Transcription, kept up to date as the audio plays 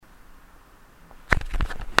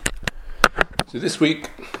So this week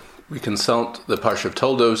we consult the Parsha of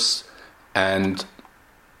Toldos, and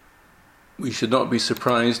we should not be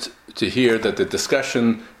surprised to hear that the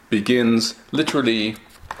discussion begins literally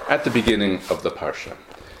at the beginning of the Parsha.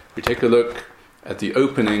 We take a look at the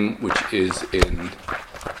opening, which is in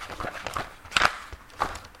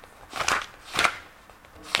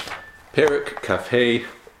Perek Kafhei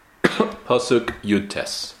Pasuk Yud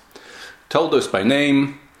Tes. Toldos by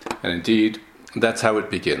name, and indeed that's how it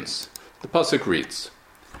begins. The pasuk reads,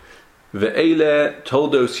 Ve'ele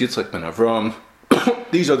Toldos Yitzchak ben Avram.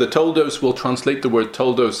 These are the Toldos. We'll translate the word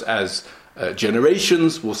Toldos as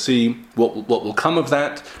generations. We'll see what will come of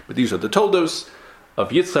that. But these are the Toldos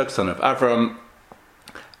of Yitzchak, son of Avram.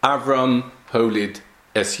 Avram holid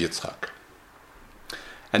es Yitzchak.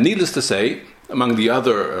 And needless to say, among the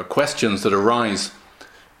other questions that arise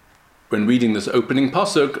when reading this opening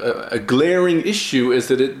pasuk, a glaring issue is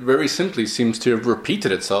that it very simply seems to have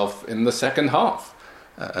repeated itself in the second half.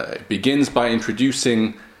 It begins by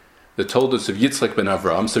introducing the Toldos of Yitzchak ben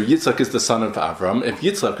Avram. So Yitzchak is the son of Avram. If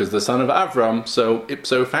Yitzchak is the son of Avram, so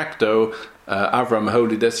ipso facto, Avram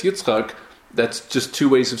holid es Yitzchak. That's just two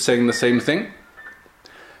ways of saying the same thing.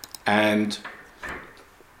 And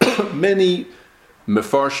many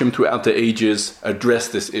Mefarshim throughout the ages address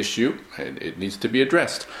this issue, and it needs to be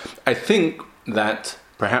addressed. I think that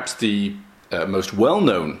perhaps the most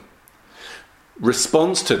well-known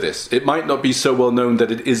response to this, it might not be so well-known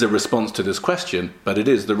that it is a response to this question, but it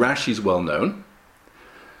is. The Rashi is well-known.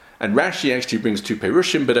 And Rashi actually brings two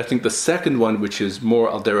Perushim, but I think the second one, which is more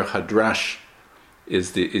al derech hadrash,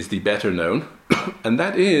 is the better known. And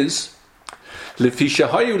that is, Lefi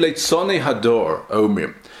shahayu leitzonei hador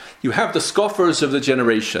omrim. You have the scoffers of the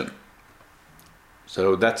generation.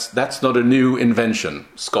 So that's not a new invention,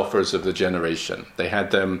 scoffers of the generation. They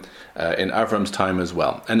had them in Avram's time as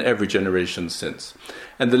well, and every generation since.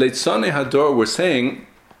 And the Leitzane Hador were saying,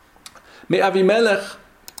 Me Avimelech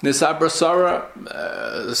Nisabra Sarah,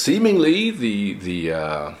 seemingly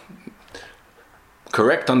the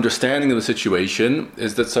correct understanding of the situation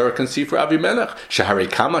is that Sarah conceived for Avimelech. Shahari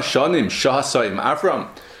Kama Shanim Shahasaim Avram.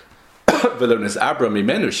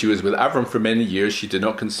 She was with Avram for many years. She did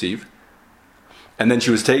not conceive, and then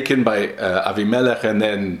she was taken by Avimelech, and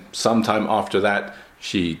then sometime after that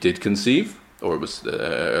she did conceive, or it was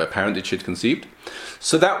apparent that she had conceived.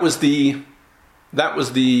 So that was the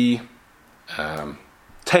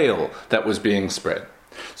tale that was being spread.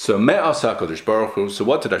 So me'asa HaKadosh Baruch Hu. So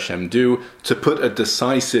what did Hashem do to put a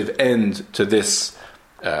decisive end to this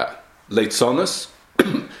leitzonus?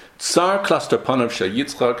 Tsar cluster panav shel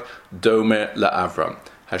Yitzchak dome la'Avram.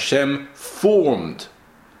 Hashem formed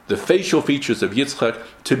the facial features of Yitzchak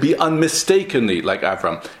to be unmistakably like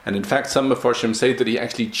Avram. And in fact, some Mefarshim say that he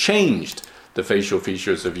actually changed the facial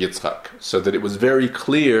features of Yitzchak, so that it was very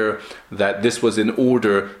clear that this was in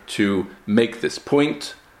order to make this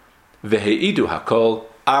point. Veheidu hakol,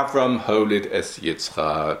 Avram holid es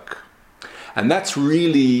Yitzchak. And that's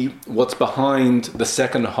really what's behind the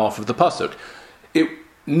second half of the pasuk.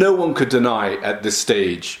 No one could deny at this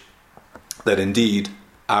stage that indeed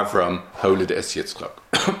Avram holid es Yitzchak.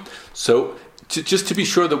 So, just to be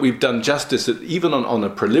sure that we've done justice, even on a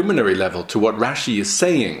preliminary level, to what Rashi is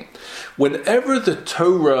saying, whenever the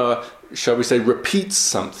Torah, shall we say, repeats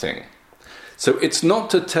something, so it's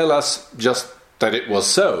not to tell us just that it was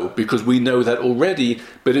so, because we know that already,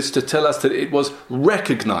 but it's to tell us that it was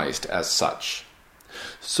recognized as such.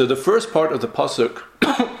 So the first part of the pasuk,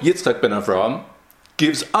 Yitzchak ben Avram,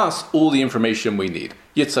 gives us all the information we need.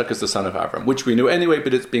 Yitzchak is the son of Avram, which we knew anyway,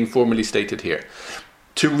 but it's being formally stated here.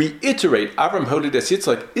 To reiterate, Avram holid es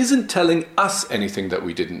Yitzchak isn't telling us anything that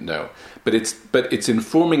we didn't know, but it's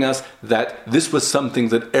informing us that this was something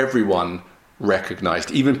that everyone recognized,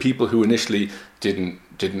 even people who initially didn't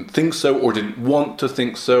think so or didn't want to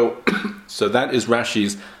think so. So that is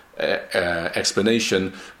Rashi's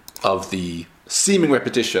explanation of the seeming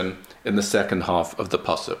repetition in the second half of the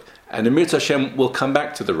pasuk. And Emir Hashem will come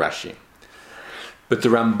back to the Rashi. But the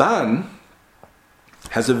Ramban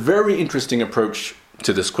has a very interesting approach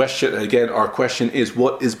to this question. And again, our question is,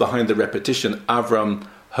 what is behind the repetition, Avram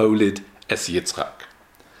holid es Yitzchak?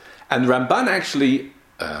 And Ramban actually,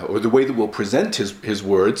 or the way that we'll present his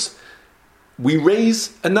words, we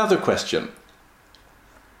raise another question.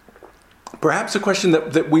 Perhaps a question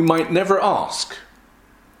that we might never ask,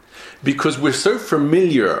 because we're so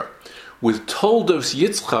familiar with Toldos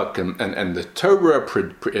Yitzchak, and the Torah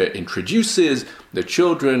introduces the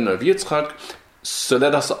children of Yitzchak. So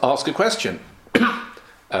let us ask a question.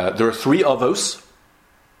 There are three avos.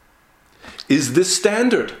 Is this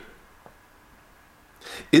standard?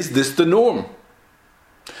 Is this the norm?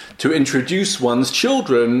 to introduce one's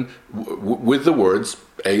children with the words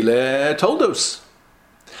Eile Toldos.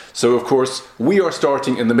 So, of course, we are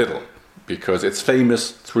starting in the middle, because it's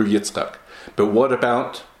famous through Yitzchak. But what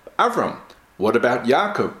about Avram? What about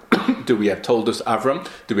Yaakov? Do we have Toldos Avram?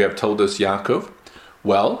 Do we have Toldos Yaakov?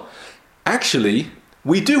 Well, actually,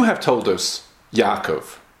 we do have Toldos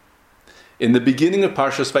Yaakov. In the beginning of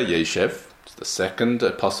Parshas Vayeshev, it's the second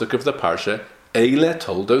pasuk of the Parsha, Eile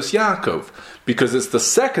Toldos Yaakov. Because it's the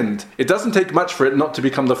second, it doesn't take much for it not to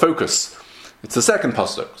become the focus. It's the second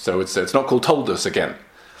pasuk, so it's not called Toldos again.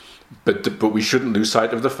 But we shouldn't lose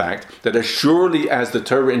sight of the fact that as surely as the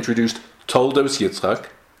Torah introduced Toldos Yitzchak,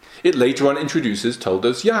 it later on introduces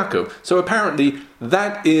Toldos Yaakov. So apparently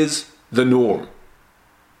that is the norm.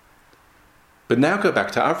 But now go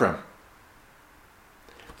back to Avram.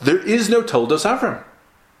 There is no Toldos Avram.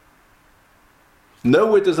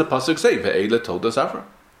 Nowhere does the pasuk say Ve'ela Toldos Avram.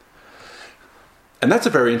 And that's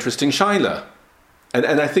a very interesting shaila. And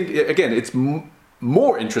I think, again, it's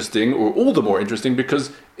more interesting, or all the more interesting,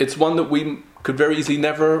 because it's one that we could very easily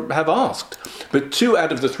never have asked. But 2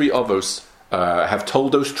 out of the 3 avos have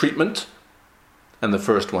Toldos treatment, and the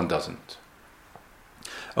first one doesn't.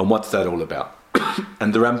 And what's that all about?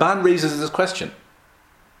 And the Ramban raises this question.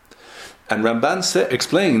 And Ramban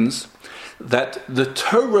explains that the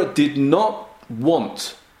Torah did not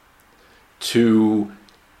want to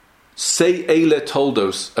say Eile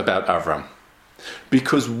Toldos about Avram.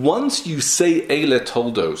 Because once you say Eile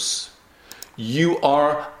Toldos, you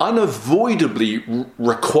are unavoidably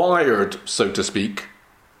required, so to speak,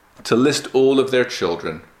 to list all of their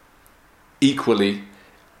children equally,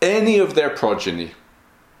 any of their progeny.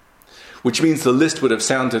 Which means the list would have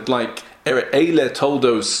sounded like Eile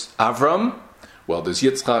Toldos Avram. Well, there's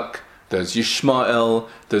Yitzchak, there's Yishmael,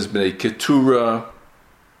 there's Bnei Keturah.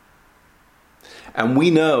 And we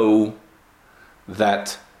know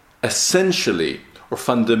that essentially, or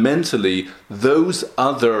fundamentally, those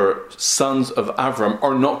other sons of Avram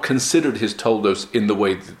are not considered his Toldos in the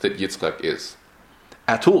way that Yitzchak is.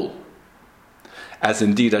 At all. As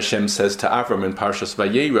indeed Hashem says to Avram in Parshas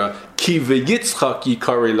Vayera, Ki veYitzchak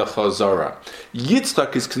yikare lecha zara.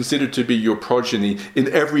 Yitzchak is considered to be your progeny in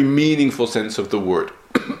every meaningful sense of the word.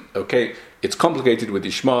 Okay, it's complicated with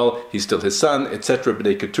Ishmael, he's still his son, etc.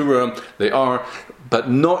 Bnei Keturah, they are, but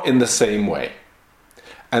not in the same way.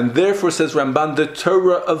 And therefore, says Ramban, the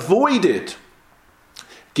Torah avoided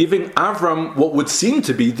giving Avram what would seem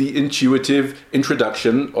to be the intuitive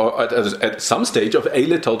introduction, or at some stage, of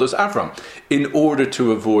Eile Toldos Avram, in order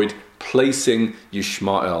to avoid placing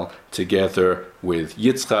Yishmael together with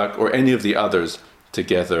Yitzchak, or any of the others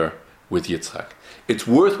together with Yitzchak. It's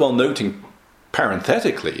worthwhile noting,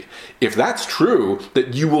 parenthetically, if that's true,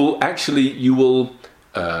 that you will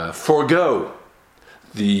forego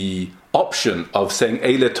the option of saying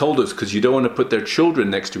Eile Toldos because you don't want to put their children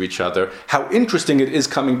next to each other. How interesting it is,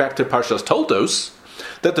 coming back to Parshas Toldos,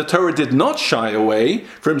 that the Torah did not shy away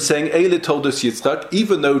from saying Eile Toldos Yitzchak,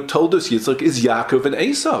 even though Toldos Yitzchak is Yaakov and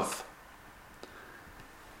Esav.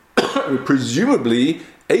 Presumably,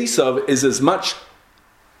 Esav is as much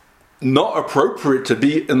not appropriate to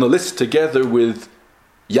be in the list together with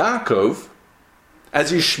Yaakov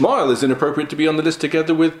as Yishmael is inappropriate to be on the list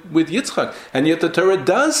together with Yitzchak. And yet the Torah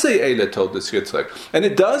does say Eile Toldos Yitzchak. And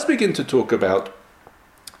it does begin to talk about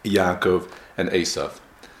Yaakov and Esav.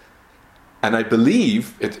 And I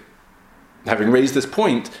believe, having raised this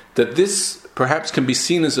point, that this perhaps can be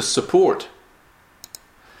seen as a support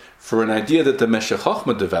for an idea that the Meshech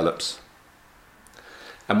Chochmah develops.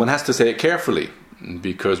 And one has to say it carefully,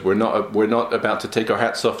 because we're not about to take our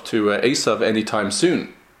hats off to Esav anytime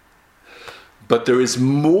soon. But there is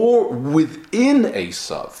more within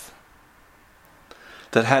Esav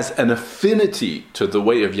that has an affinity to the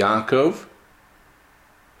way of Yaakov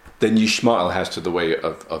than Yishmael has to the way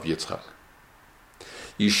of Yitzchak.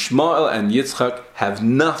 Yishmael and Yitzchak have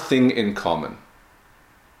nothing in common.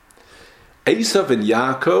 Esav and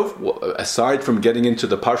Yaakov, aside from getting into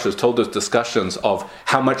the Parshas Toldos discussions of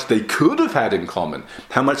how much they could have had in common,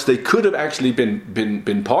 how much they could have actually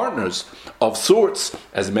been partners of sorts,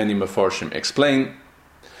 as many Mefarshim explain,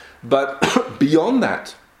 but beyond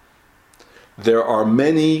that, there are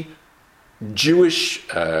many Jewish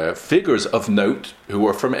figures of note who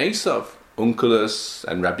are from Esav, Onkelos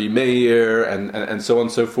and Rabbi Meir and so on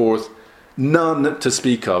and so forth, none to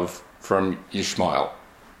speak of from Yishmael.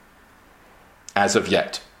 As of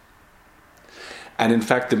yet. And in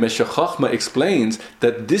fact, the Meshech Chochmah explains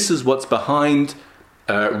that this is what's behind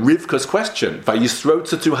Rivka's question.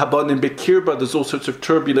 Vayisrotzatu habanim bekirba. There's all sorts of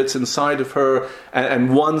turbulence inside of her,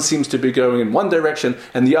 and one seems to be going in one direction,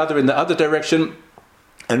 and the other in the other direction.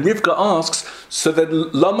 And Rivka asks, so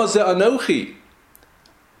then lama ze anochi?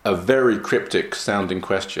 A very cryptic sounding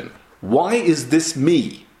question. Why is this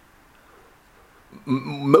me?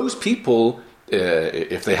 Most people,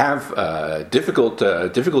 if they have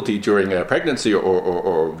difficulty during a pregnancy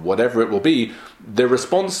or whatever it will be, their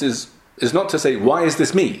response is not to say, why is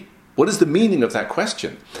this me? What is the meaning of that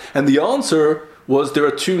question? And the answer was, there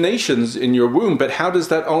are two nations in your womb, but how does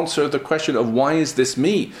that answer the question of why is this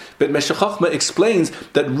me? But Meshech Chochmah explains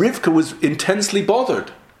that Rivka was intensely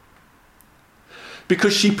bothered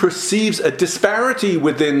because she perceives a disparity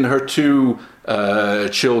within her two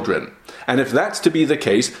children. And if that's to be the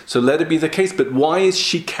case, so let it be the case. But why is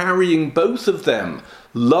she carrying both of them?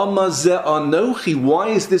 Lama ze anochi? Why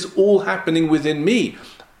is this all happening within me?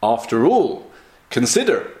 After all,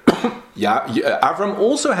 consider, Avram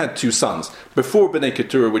also had two sons before Bnei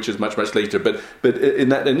Keturah, which is much, much later. But in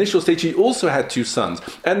that initial stage, he also had two sons.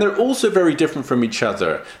 And they're also very different from each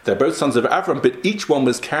other. They're both sons of Avram, but each one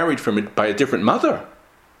was carried by a different mother.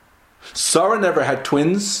 Sarah never had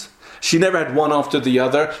twins. She never had one after the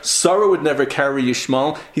other. Sarah would never carry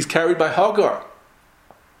Yishmael. He's carried by Hagar.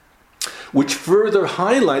 Which further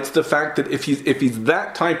highlights the fact that if he's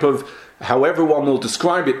that type of, however one will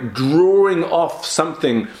describe it, drawing off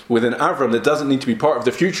something within Avram that doesn't need to be part of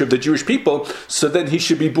the future of the Jewish people, so then he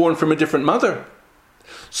should be born from a different mother.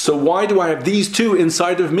 So why do I have these two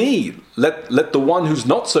inside of me? Let the one who's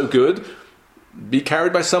not so good be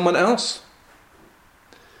carried by someone else.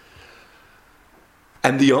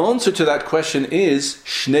 And the answer to that question is,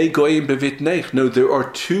 Shnei goyim bevitnech. No, there are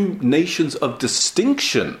two nations of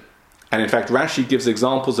distinction. And in fact, Rashi gives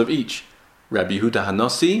examples of each. Rabbi Yehuda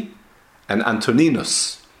Hanasi and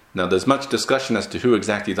Antoninus. Now, there's much discussion as to who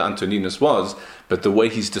exactly the Antoninus was, but the way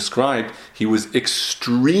he's described, he was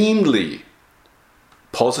extremely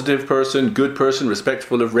positive person, good person,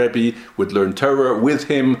 respectful of Rebbe, would learn Torah with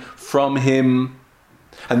him, from him.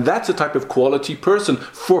 And that's a type of quality person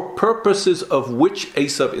for purposes of which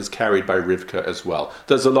Esav is carried by Rivka as well.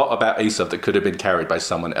 There's a lot about Esav that could have been carried by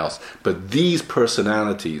someone else. But these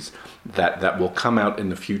personalities that will come out in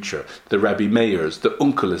the future, the Rabbi Meirs, the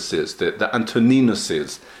Unculuses, the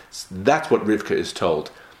Antoninuses, that's what Rivka is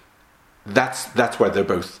told. That's why they're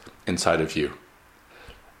both inside of you.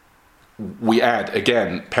 We add,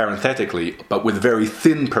 again, parenthetically, but with very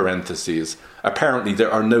thin parentheses, apparently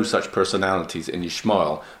there are no such personalities in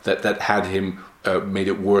Yishmael that had him, made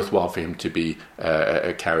it worthwhile for him to be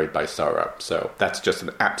carried by Sarah. So that's just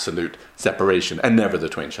an absolute separation, and never the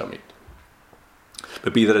twain shall meet.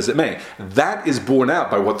 But be that as it may, that is borne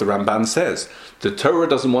out by what the Ramban says. The Torah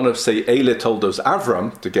doesn't want to say Eile Toldos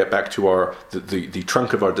Avram, to get back to the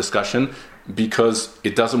trunk of our discussion, because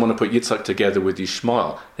it doesn't want to put Yitzhak together with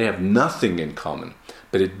Yishmael. They have nothing in common.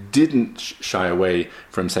 But it didn't shy away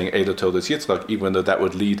from saying Eile Toldos Yitzchak, even though that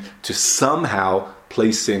would lead to somehow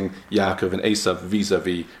placing Yaakov and Esav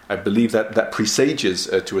vis-a-vis. I believe that presages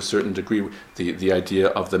to a certain degree the idea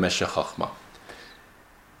of the Meshech Chochmah.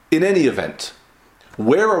 In any event,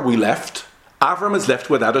 where are we left? Avram is left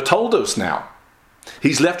without a Toldos now.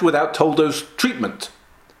 He's left without Toldos treatment,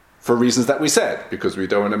 for reasons that we said, because we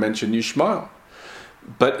don't want to mention Yishmael.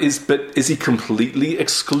 But is he completely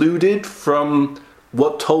excluded from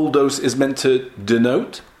what Toldos is meant to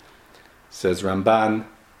denote? Says Ramban,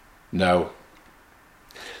 no.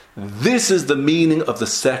 This is the meaning of the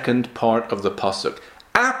second part of the pasuk.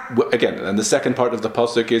 Again, and the second part of the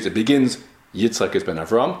pasuk is, it begins, Yitzchak is ben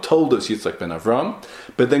Avram, Toldos Yitzchak ben Avram,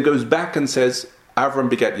 but then goes back and says, Avram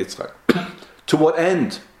begat Yitzchak. To what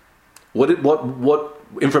end? What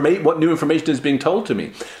new information is being told to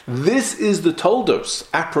me? This is the Toldos.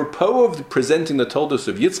 Apropos of presenting the Toldos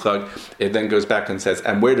of Yitzchak, it then goes back and says,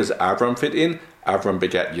 and where does Avram fit in? Avram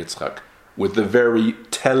begat Yitzchak, with the very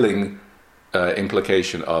telling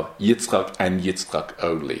implication of Yitzchak and Yitzchak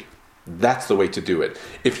only. That's the way to do it.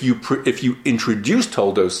 If you introduce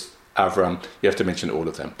Toldos Avram, you have to mention all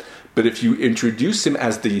of them. But if you introduce him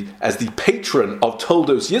as the patron of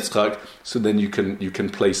Toldos Yitzchak, so then you can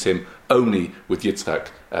place him only with Yitzchak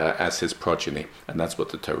as his progeny, and that's what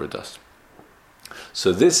the Torah does.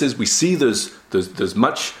 So we see there's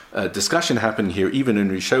much discussion happening here, even in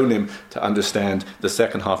Rishonim, to understand the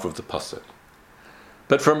second half of the pasuk.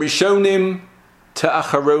 But from Rishonim to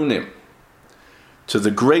Acharonim, to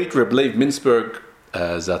the great Reb Leib Mintzberg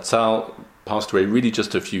Zatzal, passed away really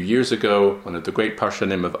just a few years ago, one of the great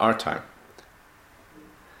Parshanim of our time.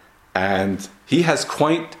 And he has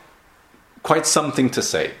quite something to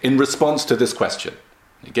say in response to this question.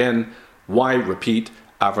 Again, why repeat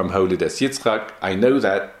Avram Holid es Yitzchak? I know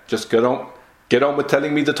that. Just get on with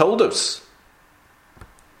telling me the Toldos.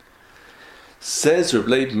 Says Reb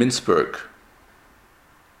Leib Mintzberg,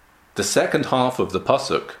 the second half of the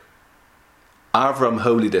pasuk, Avram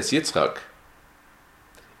holid es Yitzchak,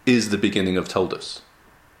 is the beginning of Toldos.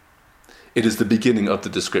 It is the beginning of the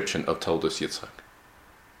description of Toldos Yitzchak.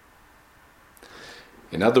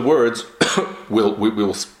 In other words, we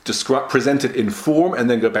will present it in form and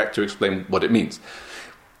then go back to explain what it means.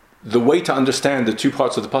 The way to understand the two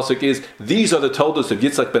parts of the pasuk is, these are the Toldos of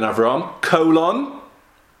Yitzchak ben Avram, colon,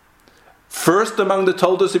 first among the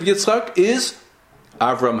Toldos of Yitzchak is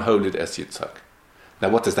Avram holid es Yitzchak. Now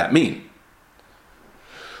what does that mean?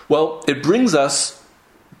 Well, it brings us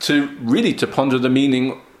to ponder the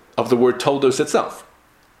meaning of the word Toldos itself.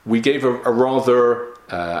 We gave a rather,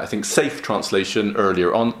 I think, safe translation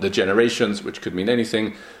earlier on, the generations, which could mean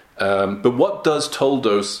anything. But what does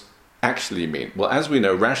Toldos actually mean? Well, as we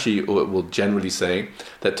know, Rashi will generally say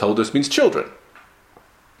that Toldos means children.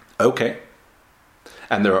 Okay.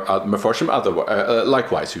 And there are Mefarshim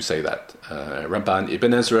likewise who say that. Ramban,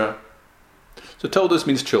 Ibn Ezra. So Toldos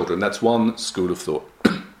means children. That's one school of thought.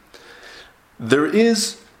 There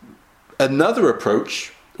is another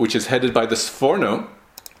approach, which is headed by the Sforno,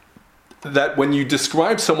 that when you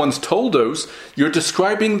describe someone's Toldos, you're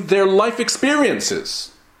describing their life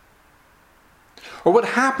experiences. Or what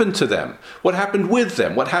happened to them, what happened with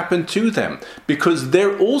them, what happened to them. Because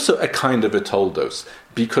they're also a kind of a Toldos,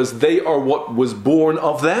 because they are what was born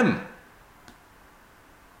of them.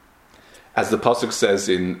 As the pasuk says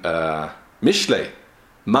in Mishlei,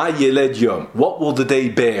 Ma yeled yom, what will the day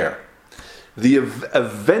bear? The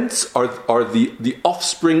events are the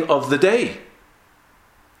offspring of the day.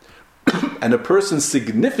 And a person's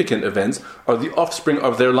significant events are the offspring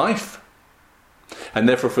of their life. And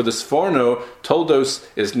therefore for the Sforno, Toldos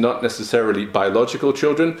is not necessarily biological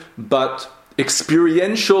children, but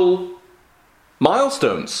experiential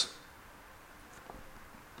milestones.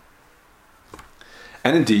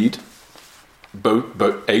 And indeed, both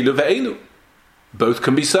Eilu ve'Eilu, both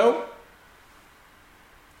can be so.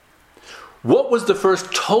 What was the first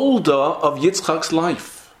Tolda of Yitzchak's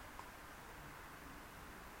life?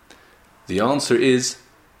 The answer is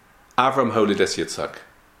Avram holid es Yitzchak.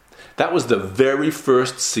 That was the very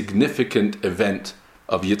first significant event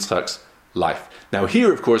of Yitzchak's life. Now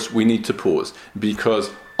here, of course, we need to pause, because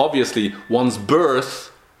obviously one's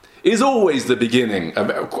birth is always the beginning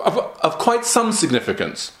of quite some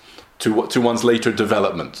significance to one's later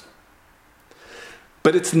development.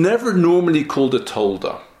 But it's never normally called a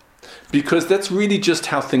Tolda, because that's really just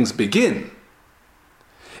how things begin.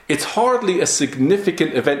 It's hardly a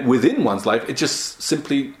significant event within one's life, it's just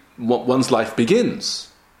simply what one's life begins.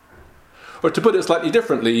 Or to put it slightly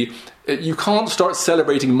differently, you can't start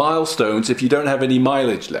celebrating milestones if you don't have any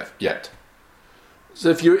mileage left yet. So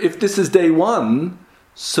if this is day one,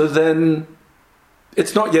 so then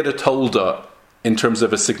it's not yet a Tolda in terms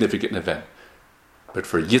of a significant event. But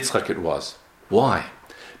for Yitzchak it was. Why?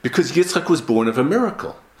 Because Yitzchak was born of a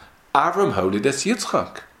miracle. Avram holid es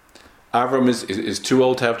Yitzchak. Avram is too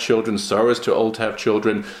old to have children, Sarah is too old to have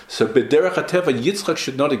children, so b'derech hateva Yitzchak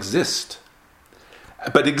should not exist.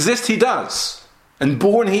 But exist he does, and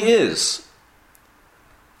born he is.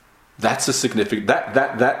 That's a significant,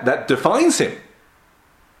 that defines him.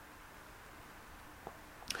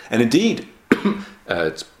 And indeed,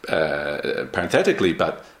 it's parenthetically,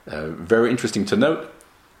 but very interesting to note,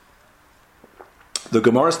 the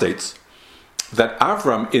Gemara states that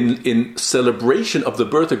Avram, in celebration of the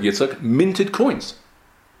birth of Yitzchak, minted coins.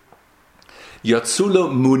 Yatzulo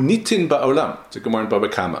munitin ba'olam. It's a Gemara in Baba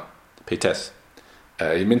Kama, Peites.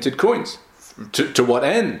 He minted coins. To what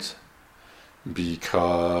end?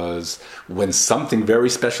 Because when something very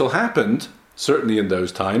special happened, certainly in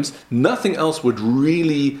those times, nothing else would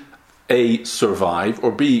really A, survive,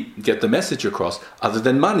 or B, get the message across other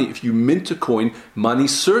than money. If you mint a coin, money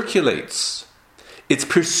circulates. It's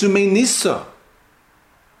pirsumei nisa.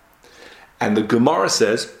 And the Gemara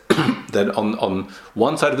says that on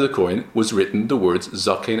one side of the coin was written the words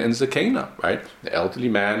Zaken and Zakena, right? The elderly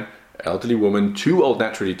man, elderly woman, too old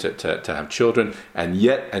naturally to have children, and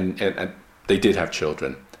yet and they did have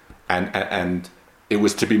children. And it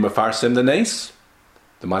was to be Mefarsim the Nes.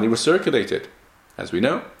 The money was circulated. As we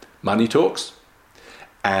know, money talks.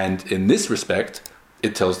 And in this respect,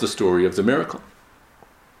 it tells the story of the miracle.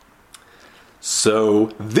 So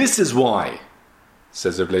this is why,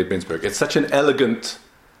 says Evlei Binsberg, it's such an elegant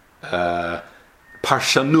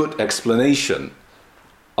parshanut explanation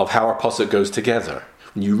of how our pasuk goes together.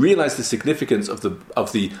 When you realize the significance of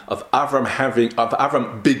Avram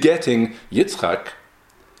begetting Yitzchak.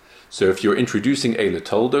 So if you're introducing Eile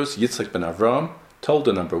Toldos, Yitzchak ben Avram,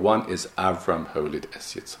 Tolda number one is Avram holid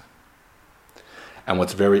es Yitzchak. And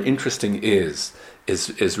what's very interesting is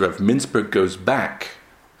Rav Mintzberg goes back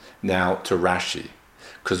now to Rashi.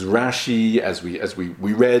 Because Rashi, as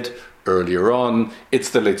we read earlier on, it's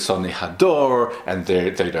the Leitzoni Hador, and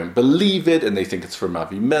they don't believe it, and they think it's from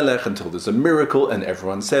Avimelech until there's a miracle, and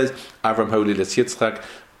everyone says, Avram Holi Les Yitzchak.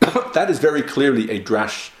 That is very clearly a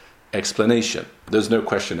drash explanation. There's no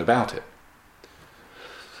question about it.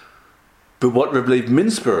 But what Reb Leib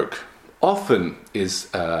Mintzberg often is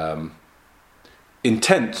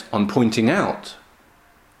intent on pointing out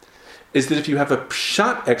is that if you have a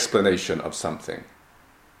pshat explanation of something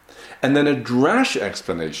and then a drash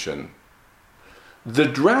explanation, the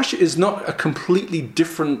drash is not a completely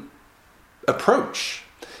different approach.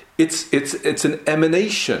 It's an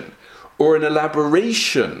emanation or an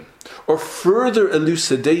elaboration or further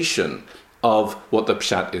elucidation of what the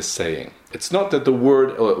pshat is saying. It's not that the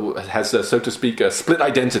word has, so to speak, a split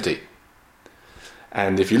identity.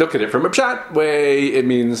 And if you look at it from a pshat way, it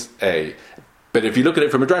means A. But if you look at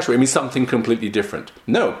it from a drash way, it means something completely different.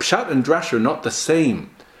 No, pshat and drash are not the same.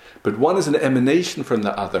 But one is an emanation from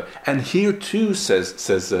the other. And here too, says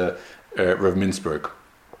Rav Mintzberg,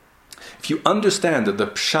 if you understand that the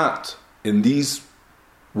pshat in these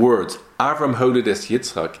words, Avram Holid es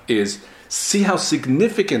Yitzchak, is, see how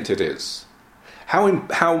significant it is,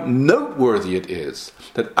 how noteworthy it is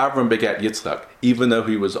that Avram begat Yitzchak, even though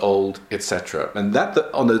he was old, etc. And that,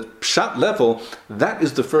 on a pshat level, that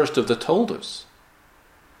is the first of the Toldos.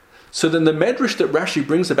 So then the medrash that Rashi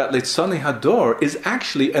brings about Leitzoni Hador is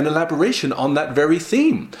actually an elaboration on that very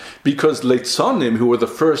theme. Because Leitzonim, who are the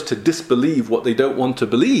first to disbelieve what they don't want to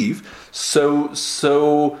believe, so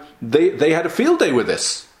they had a field day with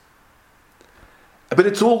this. But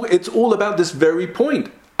it's all about this very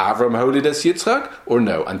point. Avram Holid es Yitzchak, or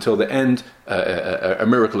no, until the end, a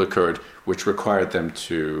miracle occurred which required them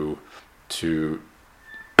to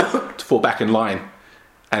fall back in line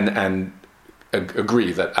and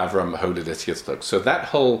agree that Avram Holid es Yitzchak. So that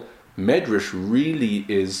whole medrash really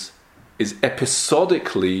is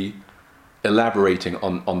episodically elaborating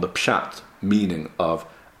on the pshat meaning of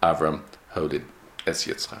Avram Holid es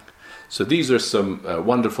Yitzchak. So these are some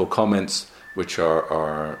wonderful comments which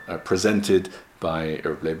are presented by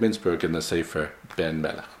Reb Leib Mintzberg in the Sefer Ben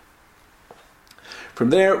Melech. From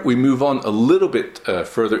there, we move on a little bit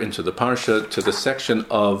further into the parsha to the section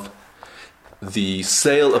of the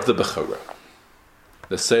sale of the Bechorah,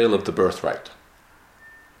 the sale of the birthright.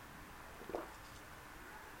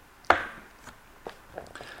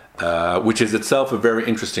 Which is itself a very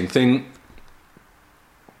interesting thing.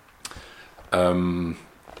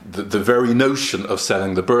 The very notion of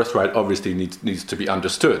selling the birthright obviously needs to be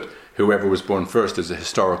understood. Whoever was born first is a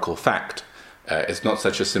historical fact. It's not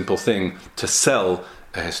such a simple thing to sell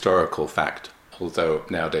a historical fact, although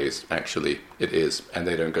nowadays actually it is, and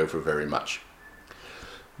they don't go for very much.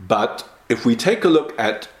 But if we take a look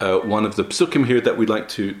at one of the psukim here that we'd like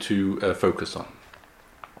to focus on,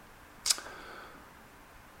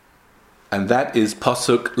 and that is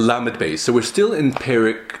pasuk Lamed Beis. So we're still in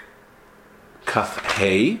Perek Kaf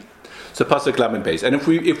Hey. So pasuk Lamed Beis, and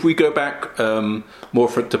if we go back more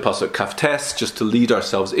to pasuk Kaf Tes, just to lead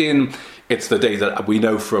ourselves in, it's the day that we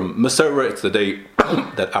know from Masorah. It's the day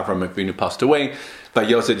that Avram Avinu passed away.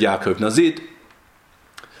 Vayosed Yaakov Nazid.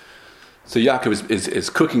 So Yaakov is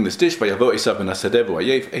cooking this dish. Vayavo Esav ben Asadev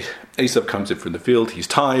Vayef. Esav comes in from the field. He's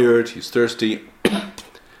tired. He's thirsty.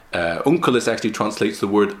 Unkelis actually translates the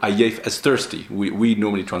word ayef as thirsty. We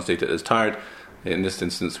normally translate it as tired. In this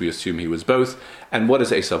instance, we assume he was both. And what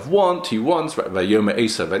does Esav want? He wants, Vayoma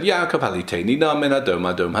Esav et Yaakov, Haliteini na min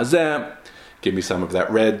adom adom hazeh. Give me some of that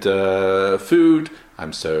red food.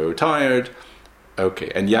 I'm so tired.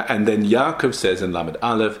 Okay, and then Yaakov says in Lamed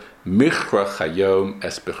Aleph, Michra chayom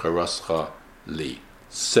es bechoroscha li.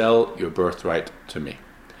 Sell your birthright to me.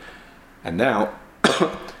 And now,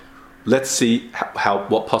 let's see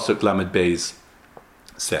what pasuk Lamed Beis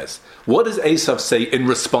says. What does Esav say in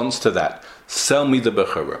response to that? Sell me the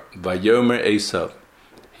Bechorah. Vayomer Esav,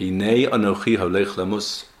 Hinei anochi holech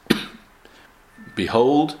lamus.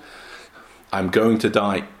 Behold, I'm going to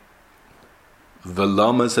die.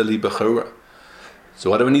 V'lama zeli Bechorah. So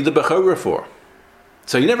what do I need the Bechorah for?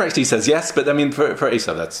 So he never actually says yes, but I mean for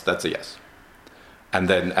Esav that's a yes. And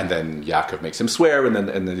then Yaakov makes him swear, and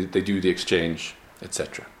then they do the exchange,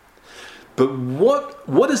 etc. But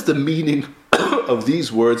what is the meaning of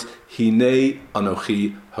these words? Hinei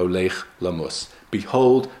anochi holech lamus.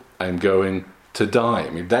 Behold, I am going to die. I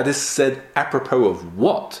mean, that is said apropos of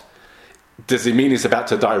what? Does it mean he's about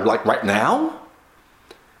to die like right now?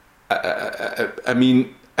 I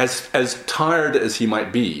mean, as tired as he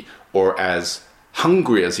might be, or as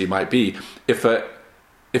hungry as he might be, if a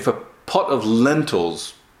pot of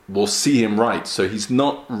lentils will see him right, so he's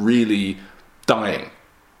not really dying.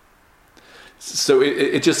 So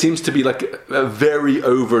it just seems to be like a very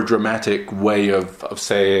over dramatic way of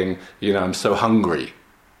saying, I'm so hungry.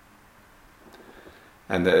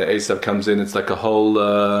 And Esav comes in, it's like a whole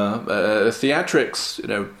theatrics,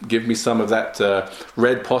 give me some of that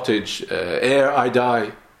red pottage, ere I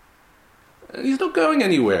die. And he's not going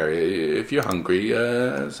anywhere. If you're hungry,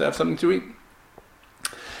 have something to eat.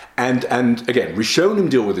 And again, Rishonim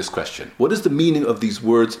deal with this question. What is the meaning of these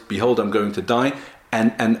words, behold, I'm going to die,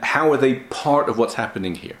 and how are they part of what's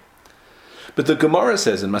happening here? But the Gemara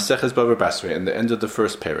says in Maseches Bava Basra, in the end of the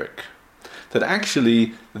first perek, that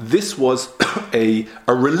actually this was a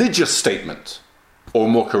religious statement, or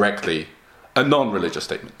more correctly, a non-religious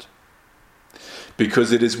statement.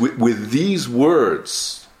 Because it is with these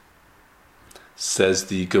words, says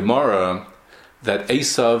the Gemara, that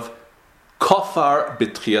Esav kofar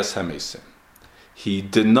b'tchias hamesim. He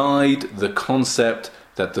denied the concept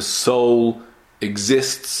that the soul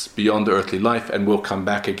exists beyond earthly life and will come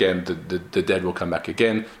back again, the dead will come back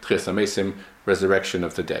again, tchias hamesim, resurrection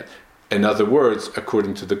of the dead. In other words,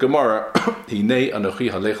 according to the Gemara, Hinei anochi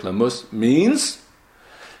halech lamus means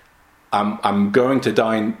I'm going to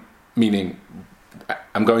die, meaning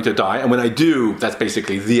I'm going to die, and when I do, that's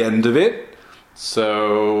basically the end of it.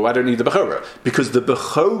 So I don't need the Bechorah, because the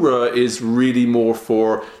Bechorah is really more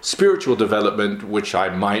for spiritual development, which I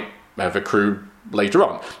might have accrued later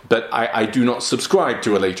on. But I do not subscribe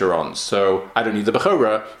to a later on, so I don't need the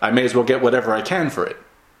Bechorah. I may as well get whatever I can for it.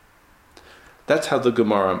 That's how the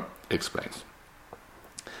Gemara explains.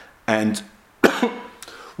 And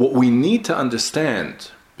what we need to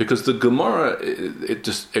understand, because the Gemara, it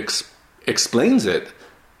just explains it,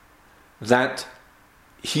 that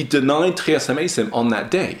he denied Tchias HaMesim on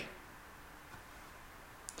that day.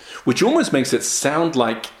 Which almost makes it sound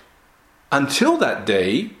like until that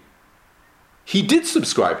day, he did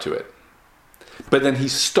subscribe to it. But then he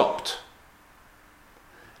stopped.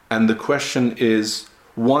 And the question is,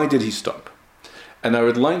 why did he stop? And I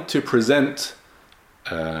would like to present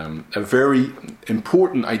a very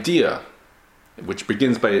important idea, which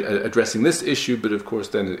begins by addressing this issue, but of course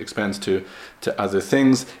then it expands to other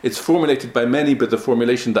things. It's formulated by many, but the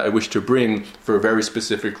formulation that I wish to bring for a very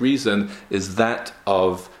specific reason is that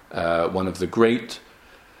of one of the great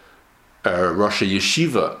Rosh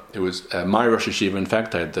Yeshiva. It was my Rosh Yeshiva, in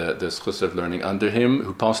fact, I had the zchus of learning under him,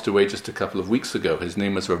 who passed away just a couple of weeks ago. His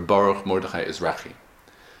name was Rav Baruch Mordechai Ezrachi.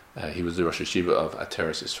 He was the Rosh Yeshiva of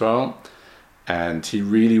Ateres Yisrael, and he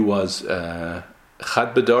really was Chad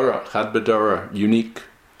B'Dorah, unique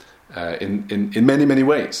in many, many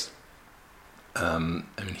ways.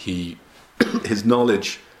 His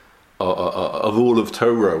knowledge of all of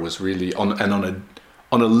Torah was really on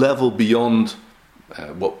a level beyond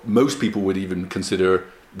what most people would even consider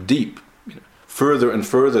deep, further and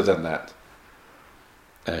further than that.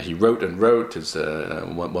 He wrote and wrote.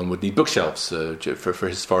 One would need bookshelves for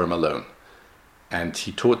his farm alone. And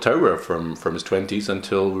he taught Torah from his 20s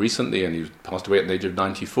until recently, and he passed away at the age of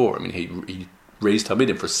 94. He raised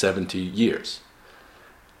Talmidim for 70 years.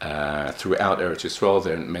 Throughout Eretz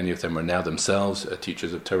Yisrael, many of them are now themselves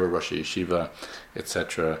teachers of Torah, Rosh Yeshiva,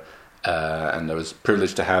 etc. And I was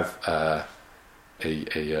privileged to have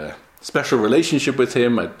a special relationship with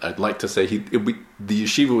him. I'd like to say the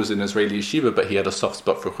yeshiva was an Israeli yeshiva, but he had a soft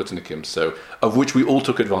spot for chutnikim, so of which we all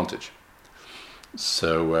took advantage.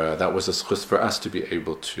 So that was a zchus for us to be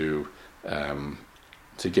able to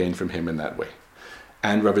gain from him in that way.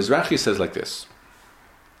 And Rav Ezrachi says like this: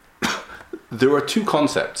 there are two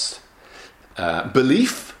concepts,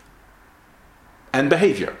 belief and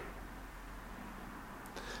behavior.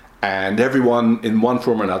 And everyone, in one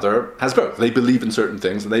form or another, has both. They believe in certain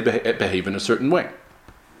things and they behave in a certain way.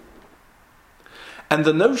 And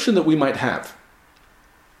the notion that we might have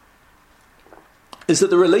is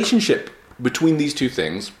that the relationship between these two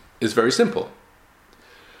things is very simple.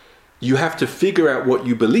 You have to figure out what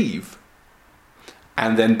you believe,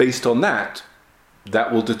 and then based on that,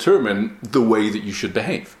 that will determine the way that you should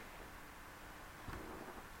behave.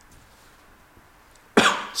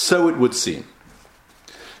 So it would seem.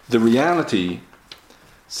 The reality,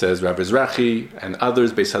 says Rav Ezrachi and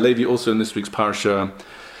others, Beis Halevi also in this week's Parsha,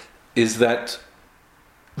 is that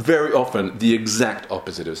very often the exact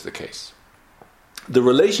opposite is the case. The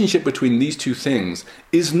relationship between these two things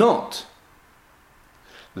is not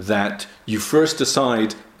that you first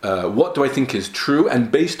decide what do I think is true,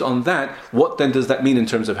 and based on that, what then does that mean in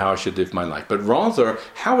terms of how I should live my life? But rather,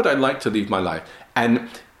 how would I like to live my life? And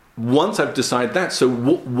once I've decided that, so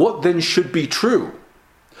what then should be true?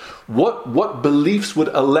 What beliefs would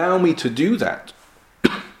allow me to do that?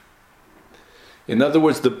 In other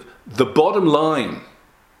words, the bottom line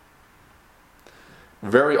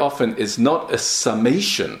very often is not a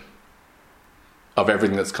summation of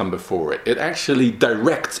everything that's come before it. It actually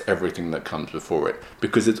directs everything that comes before it,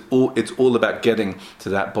 because it's all about getting to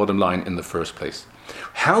that bottom line in the first place.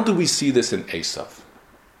 How do we see this in Esav?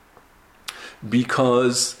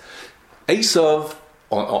 Because Esav,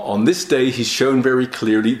 on this day, he's shown very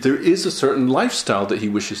clearly there is a certain lifestyle that he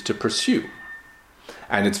wishes to pursue.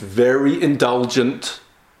 And it's very indulgent,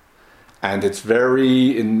 and it's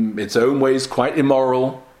very, in its own ways, quite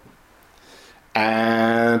immoral.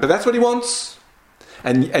 But that's what he wants.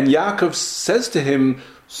 And Yaakov says to him,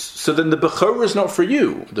 so then the Bechorah is not for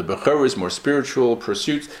you. The Bechorah is more spiritual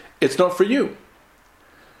pursuits. It's not for you.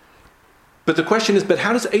 But the question is, but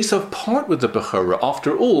how does Esav part with the Bechorah?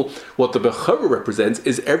 After all, what the Bechorah represents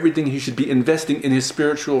is everything he should be investing in his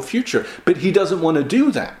spiritual future. But he doesn't want to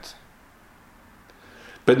do that.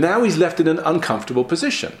 But now he's left in an uncomfortable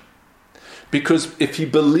position. Because if he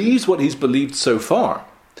believes what he's believed so far,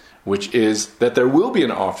 which is that there will be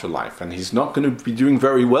an afterlife, and he's not going to be doing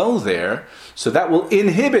very well there, so that will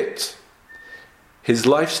inhibit his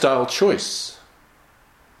lifestyle choice.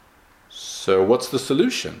 So what's the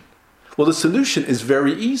solution? Well, the solution is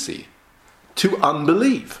very easy. To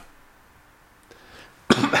unbelieve.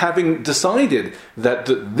 Having decided that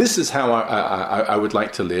this is how I would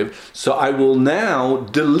like to live, so I will now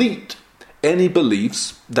delete any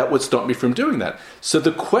beliefs that would stop me from doing that. So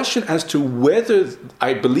the question as to whether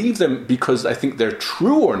I believe them because I think they're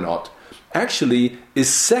true or not actually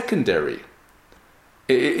is secondary.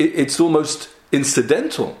 It's almost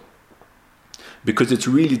incidental, because it's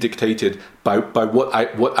really dictated by what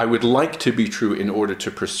I would like to be true in order to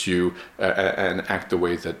pursue and act the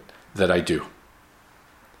way that I do.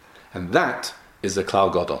 And that is a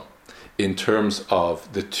klal gadol in terms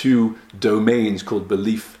of the two domains called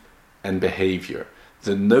belief and behavior.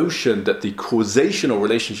 The notion that the causational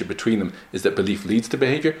relationship between them is that belief leads to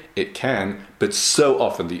behavior, it can, but so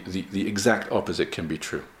often the exact opposite can be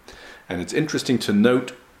true. And it's interesting to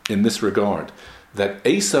note in this regard that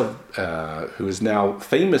Esav, who is now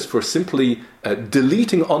famous for simply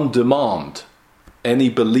deleting on demand any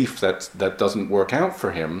belief that doesn't work out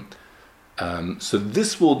for him, so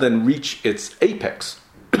this will then reach its apex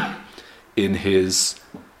in his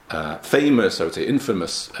famous, I would say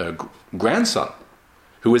infamous, grandson,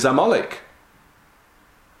 who is Amalek.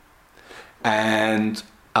 And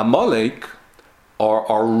Amalek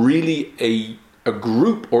are really a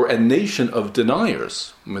group or a nation of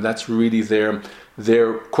deniers. I mean, that's really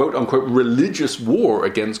their quote-unquote religious war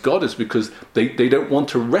against God, is because they don't want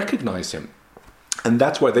to recognize him. And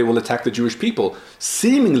that's why they will attack the Jewish people,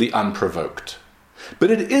 seemingly unprovoked.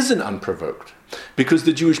 But it isn't unprovoked, because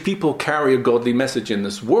the Jewish people carry a godly message in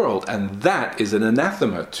this world, and that is an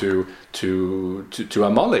anathema to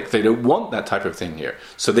Amalek. They don't want that type of thing here.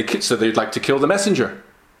 So they'd like to kill the messenger,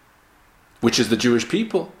 which is the Jewish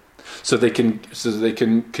people. So they can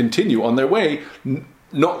continue on their way,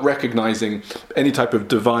 not recognizing any type of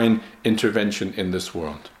divine intervention in this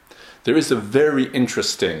world. There is a very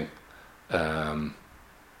interesting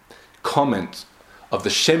comment of the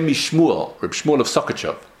Shem Mishmuel, Reb Shmuel of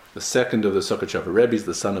Sokachov, the second of the Sokachov Rebbes,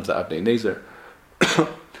 the son of the Avnei Nezer.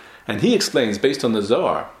 And he explains, based on the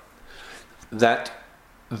Zohar, that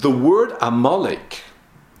the word Amalek,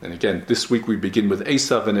 and again, this week we begin with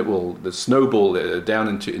Esav, and it will snowball down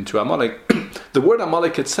into Amalek. The word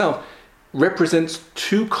Amalek itself represents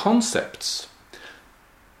two concepts.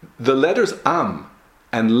 The letters Am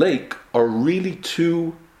and Lake are really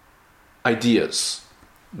two ideas,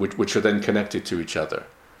 which are then connected to each other.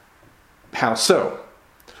 How so?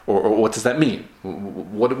 Or what does that mean?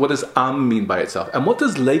 What does Am mean by itself? And what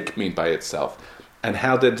does Lake mean by itself? And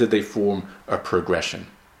how then do they form a progression?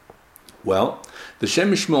 Well, the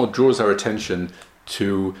Shem Mishmuel draws our attention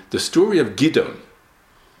to the story of Gidon,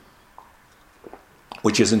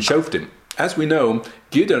 which is in Shoftim. As we know,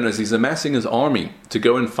 Gidon, as he's amassing his army to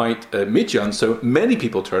go and fight Midian, so many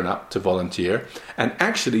people turn up to volunteer, and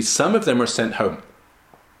actually some of them are sent home.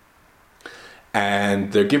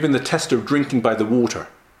 And they're given the test of drinking by the water.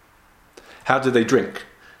 How do they drink?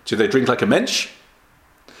 Do they drink like a mensch?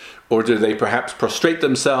 Or do they perhaps prostrate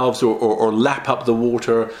themselves or lap up the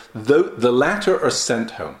water? The latter are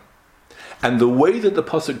sent home. And the way that the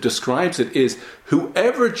Pasuk describes it is,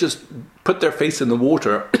 whoever just put their face in the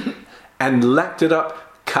water and lapped it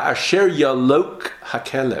up, ka'asher yalok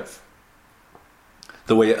hakelev.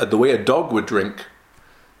 The way a dog would drink,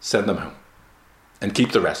 send them home. And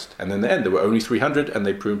keep the rest. And in the end, there were only 300, and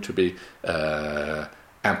they proved to be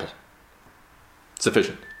ample.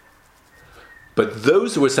 Sufficient. But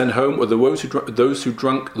those who were sent home were those who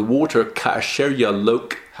drank the water ka'asher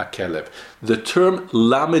yalok hakelev. The term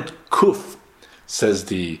lamed kuf says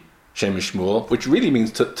the Shem Shmuel, which really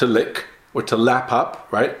means to lick or to lap up,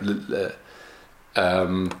 right?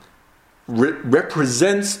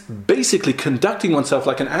 Represents basically conducting oneself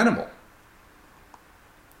like an animal.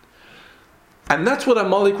 And that's what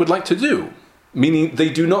Amalek would like to do, meaning they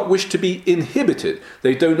do not wish to be inhibited.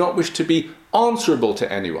 They do not wish to be answerable to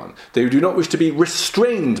anyone. They do not wish to be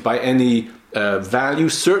restrained by any value,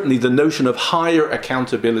 certainly the notion of higher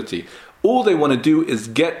accountability. All they want to do is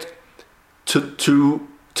get to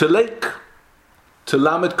lake, to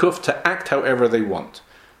lamed kuf, to act however they want.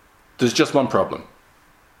 There's just one problem.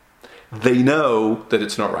 They know that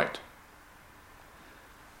it's not right.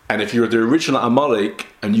 And if you're the original Amalek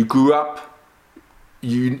and you grew up,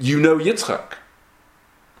 you know Yitzchak,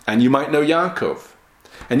 and you might know Yaakov,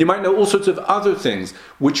 and you might know all sorts of other things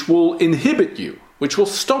which will inhibit you, which will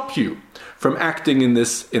stop you from acting in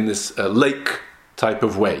this lake type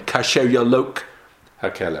of way. Kasher yalok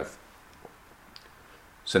hakelev.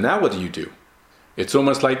 So now what do? It's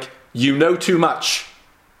almost like you know too much.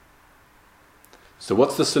 So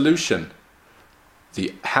what's the solution?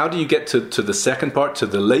 How do you get to the second part, to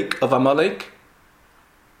the lake of Amalek?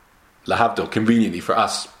 Lahavdil, conveniently for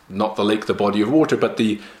us, not the lake, the body of water, but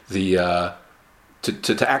to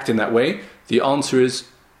act in that way. The answer is,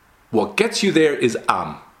 what gets you there is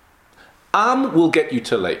Am. Am will get you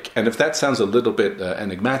to lake. And if that sounds a little bit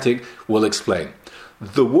enigmatic, we'll explain.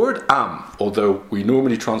 The word Am, although we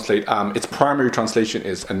normally translate Am, its primary translation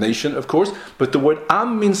is a nation, of course, but the word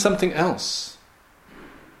Am means something else.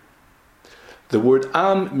 The word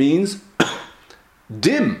Am means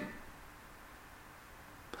dim.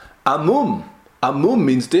 Amum. Amum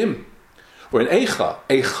means dim. Or in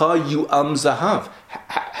Eicha yu am zahav.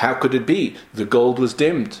 How could it be? The gold was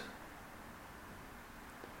dimmed.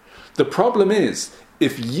 The problem is,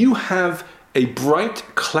 if you have a bright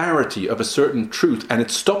clarity of a certain truth and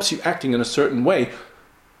it stops you acting in a certain way,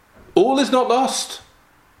 all is not lost.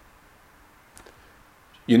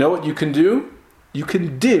 You know what you can do? You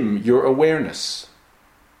can dim your awareness.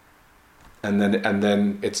 And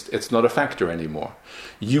then it's not a factor anymore.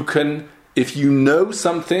 You can, if you know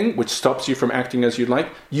something which stops you from acting as you'd like,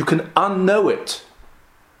 you can unknow it.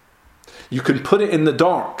 You can put it in the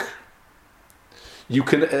dark. You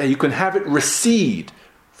can have it recede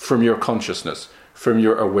from your consciousness, from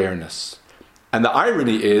your awareness. And the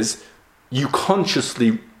irony is, you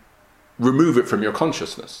consciously remove it from your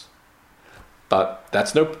consciousness. But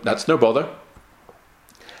that's no bother.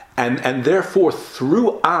 And therefore,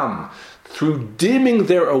 through through dimming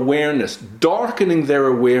their awareness, darkening their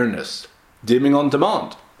awareness, dimming on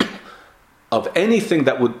demand, of anything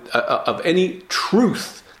that would, of any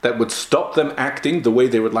truth that would stop them acting the way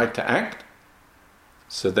they would like to act,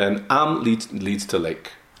 so then Am leads to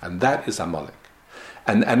lake. And that is Amalek.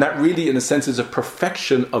 And that really, in a sense, is a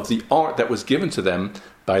perfection of the art that was given to them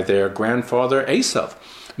by their grandfather Esav,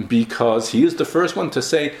 because he is the first one to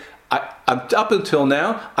say, up until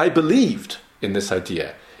now, I believed in this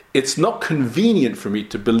idea. It's not convenient for me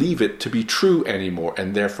to believe it to be true anymore,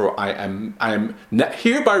 and therefore I am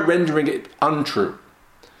hereby rendering it untrue,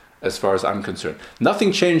 as far as I'm concerned.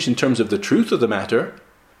 Nothing changed in terms of the truth of the matter,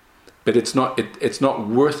 but it's not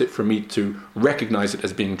worth it for me to recognize it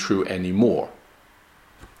as being true anymore.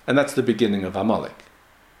 And that's the beginning of Amalek.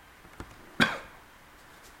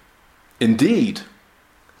 Indeed,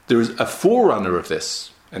 there is a forerunner of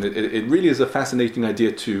this, and it really is a fascinating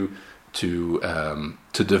idea to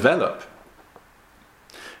develop.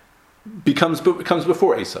 Becomes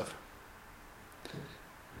before Esav.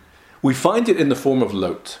 We find it in the form of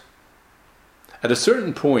Lot. At a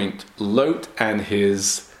certain point, Lot and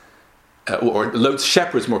his, or Lot's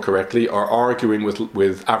shepherds more correctly, are arguing with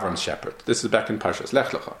Avram's shepherd. This is back in Parshas Lech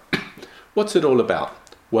Lecha. What's it all about?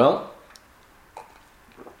 Well,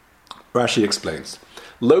 Rashi explains.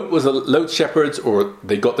 Lot's shepherds, or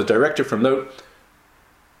they got the directive from Lot.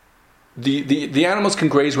 The animals can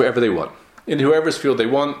graze wherever they want. In whoever's field they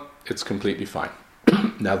want, it's completely fine.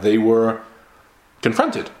 Now they were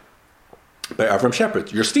confronted by Avram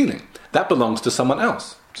shepherds. You're stealing. That belongs to someone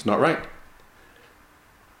else. It's not right.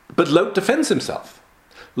 But Lot defends himself.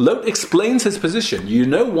 Lot explains his position. You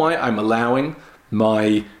know why I'm allowing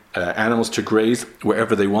my animals to graze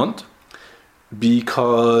wherever they want?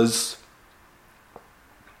 Because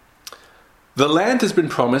the land has been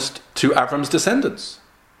promised to Avram's descendants,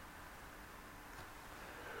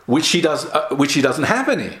 which he doesn't have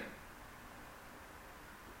any.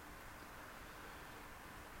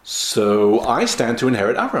 So I stand to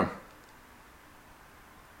inherit Avram.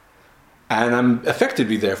 And I'm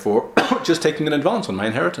effectively, therefore, just taking an advance on my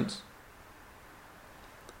inheritance.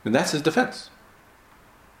 And that's his defense.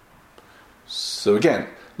 So again,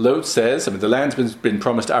 Lot says, the land's been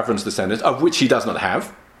promised to Avram's descendants, of which he does not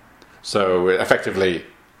have. So effectively,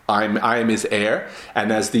 I'm his heir,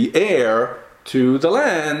 and as the heir to the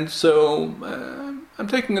land, so I'm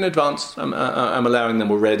taking an advance. I'm allowing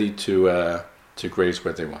them already to graze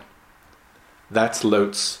where they want. That's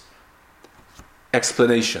Lot's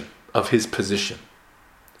explanation of his position.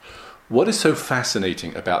 What is so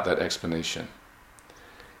fascinating about that explanation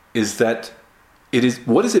is that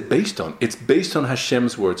what is it based on? It's based on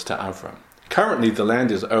Hashem's words to Avram. Currently, the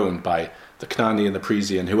land is owned by the Canaanite and the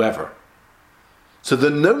Perizi and whoever. So the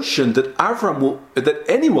notion that that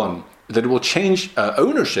anyone that will change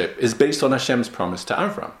ownership is based on Hashem's promise to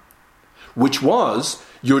Avram, which was,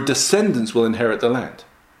 your descendants will inherit the land.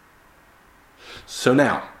 So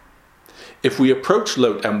now, if we approach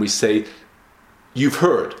Lot and we say, you've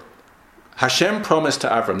heard, Hashem promised to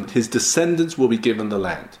Avram that his descendants will be given the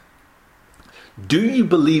land. Do you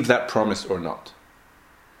believe that promise or not?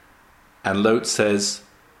 And Lot says,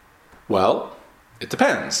 well, it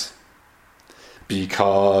depends.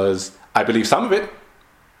 Because I believe some of it.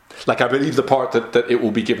 Like I believe the part that it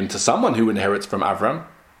will be given to someone who inherits from Avram.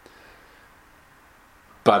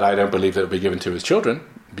 But I don't believe that it will be given to his children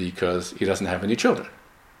because he doesn't have any children.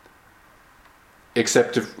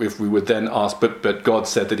 Except if we would then ask, but God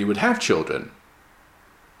said that he would have children.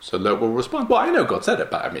 So Lot will respond, well, I know God said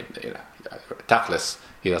it, but Tachlis,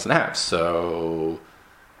 he doesn't have. So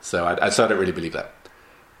I don't really believe that.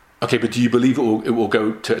 Okay, but do you believe it will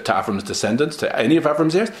go to Avram's descendants, to any of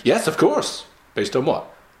Avram's heirs? Yes, of course. Based on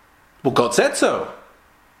what? Well, God said so.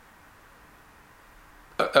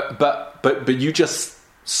 But you just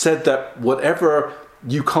said that whatever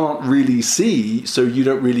you can't really see, so you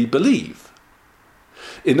don't really believe.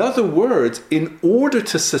 In other words, in order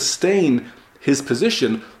to sustain his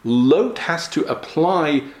position, Lot has to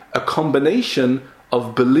apply a combination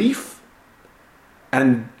of belief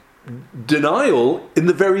and denial in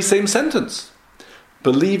the very same sentence.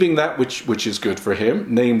 Believing that which is good for him,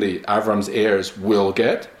 namely Avram's heirs will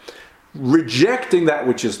get, rejecting that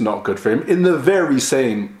which is not good for him in the very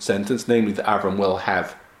same sentence, namely that Avram will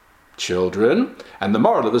have children. And the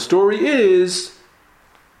moral of the story is,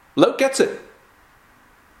 Lot gets it.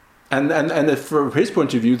 And from his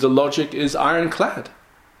point of view, the logic is ironclad.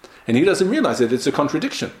 And he doesn't realize that it's a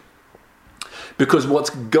contradiction. Because what's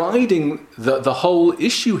guiding the whole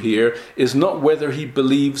issue here is not whether he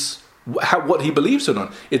believes, what he believes or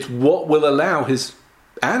not. It's what will allow his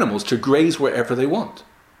animals to graze wherever they want.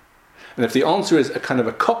 And if the answer is a kind of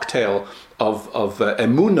a cocktail of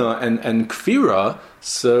emunah and kfira,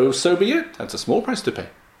 so be it. That's a small price to pay.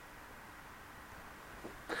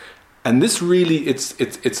 And this really,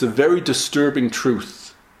 it's a very disturbing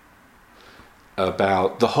truth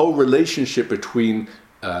about the whole relationship between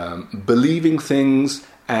believing things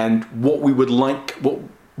and what we would like,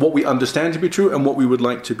 what we understand to be true and what we would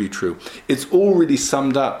like to be true. It's all really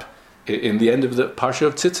summed up in the end of the Parsha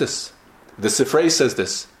of Tzitzis. The Sifrei says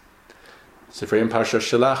this. Sifrei in Parsha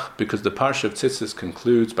Shalach, because the Parsha of Tzitzis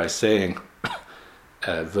concludes by saying,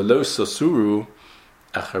 V'lo sosuru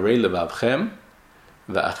acharei levavchem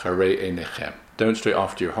v'acharei einechem. Don't stray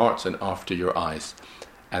after your hearts and after your eyes.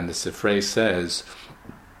 And the Sifrei says,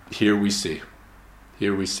 here we see.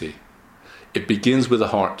 It begins with the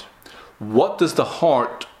heart. What does the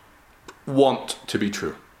heart want to be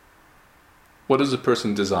true? What does a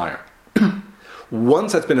person desire?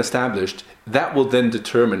 Once that's been established, that will then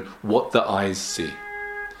determine what the eyes see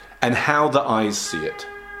and how the eyes see it.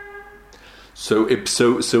 So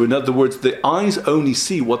in other words, the eyes only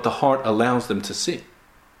see what the heart allows them to see.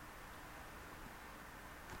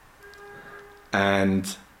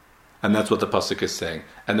 And that's what the pasuk is saying.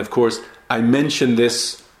 And of course, I mention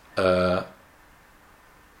this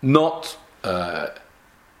not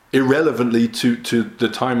irrelevantly to the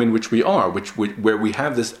time in which we are, where we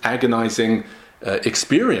have this agonizing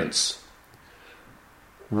experience,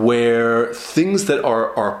 where things that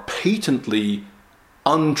are patently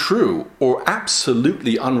untrue or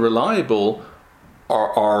absolutely unreliable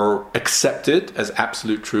are accepted as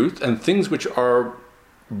absolute truth, and things which are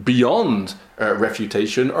beyond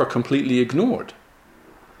refutation are completely ignored.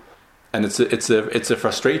 And it's a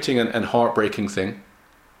frustrating and heartbreaking thing.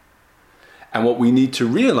 And what we need to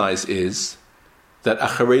realize is that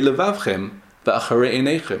acharei levavchem v'acharei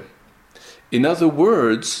einechem. In other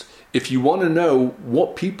words, if you want to know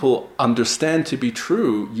what people understand to be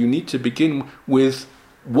true, you need to begin with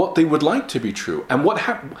what they would like to be true, and what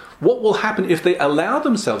will happen if they allow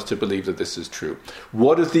themselves to believe that this is true.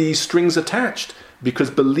 What are the strings attached?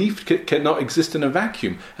 Because belief cannot exist in a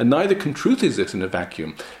vacuum, and neither can truth exist in a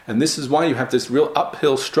vacuum. And this is why you have this real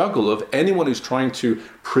uphill struggle of anyone who's trying to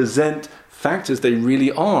present Fact is, they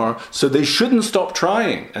really are. So they shouldn't stop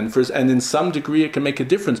trying. And in some degree, it can make a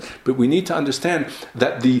difference. But we need to understand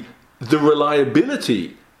that the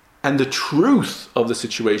reliability and the truth of the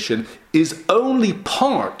situation is only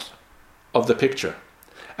part of the picture.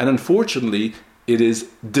 And unfortunately, it is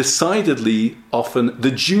decidedly often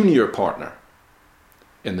the junior partner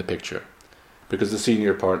in the picture, because the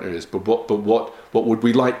senior partner is, but what would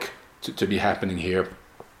we like to be happening here?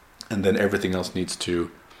 And then everything else needs to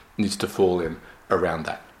fall in around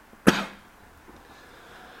that.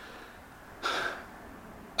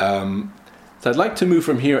 So I'd like to move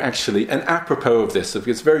from here actually, and apropos of this,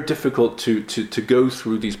 it's very difficult to go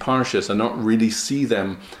through these parshas and not really see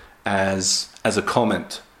them as a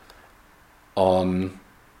comment on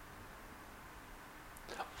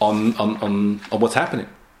what's happening.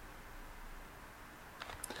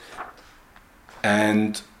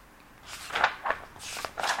 And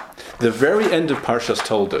the very end of Parshas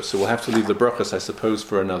Toldos, so we'll have to leave the brachas, I suppose,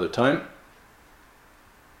 for another time.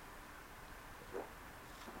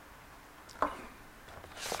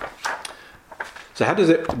 So how does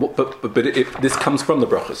it? But this comes from the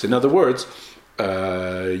brachos. In other words,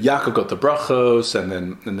 Yaakov got the brachos, and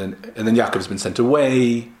then Yaakov's been sent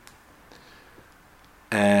away,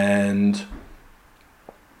 and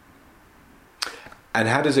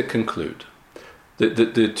how does it conclude?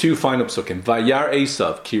 The two final psukim. Vayar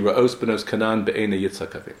Esav ki ra'os benos Canaan be'enei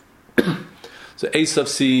Yitzchak aviv. So Esav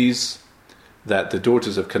sees that the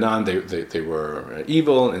daughters of Canaan they were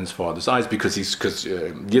evil in his father's eyes because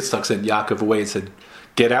Yitzchak sent Yaakov away and said,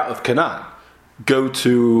 "Get out of Canaan, go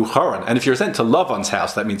to Haran." And if you're sent to Lavan's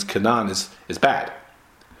house, that means Canaan is bad.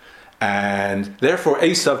 And therefore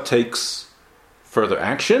Esav takes further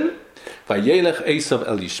action. Vayelech Esav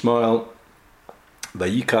el Yishmael.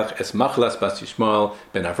 Vayikach es machlas bas Yishmael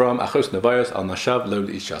ben Avram achos nevayos al nashav lo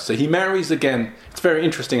isha. So he marries again. It's very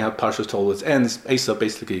interesting how Parshas Toldos ends. Esav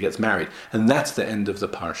basically gets married, and that's the end of the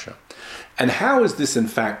parsha. And how is this in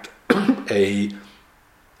fact a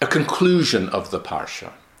conclusion of the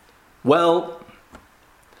parsha? Well,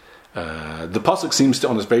 the pasuk seems to,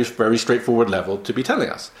 on this very, very straightforward level, to be telling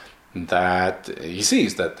us that he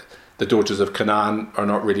sees that the daughters of Canaan are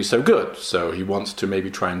not really so good, so he wants to maybe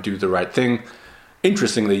try and do the right thing.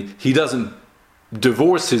 Interestingly, he doesn't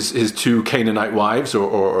divorce his two Canaanite wives,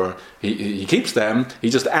 or he keeps them.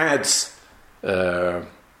 He just adds, the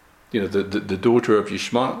daughter of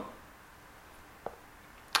Yishmael.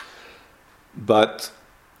 But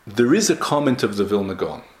there is a comment of the Vilna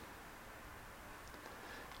Gaon,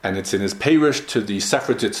 and it's in his Perush to the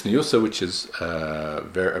Sefer Tzniusa, which is a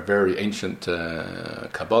very ancient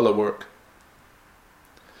Kabbalah work.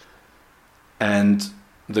 And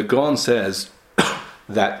the Gaon says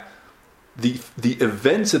that the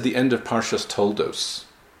events at the end of Parshas Toldos,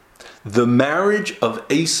 the marriage of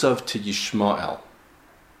Esav to Yishmael,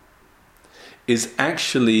 is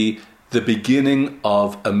actually the beginning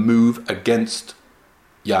of a move against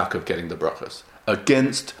Yaakov getting the brachas,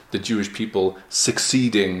 against the Jewish people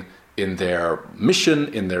succeeding in their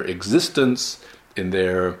mission, in their existence, in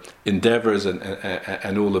their endeavors,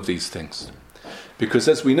 and all of these things. Because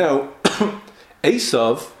as we know,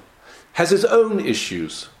 Esav has his own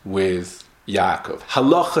issues with Yaakov.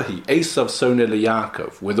 Halachahi, Esav soneh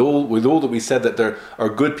leYaakov. With all that we said, that there are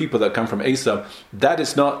good people that come from Esav, that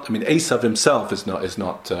is not. I mean, Esav himself is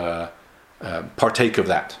not partake of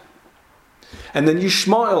that. And then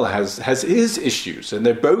Yishmael has his issues, and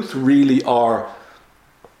they both really are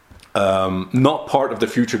not part of the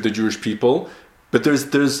future of the Jewish people. But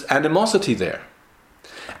there's animosity there,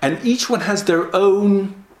 and each one has their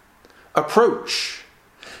own approach.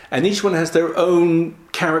 And each one has their own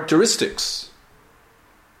characteristics.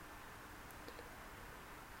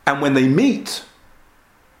 And when they meet,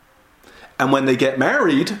 and when they get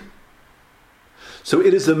married, so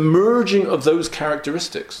it is a merging of those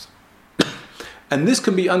characteristics. And this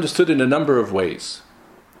can be understood in a number of ways.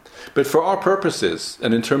 But for our purposes,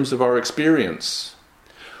 and in terms of our experience,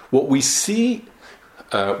 what we see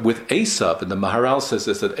with Esav, and the Maharal says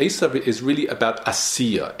this, that Esav is really about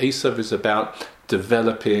Asiya. Esav is about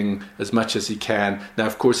developing as much as he can. Now,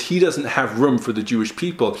 of course, he doesn't have room for the Jewish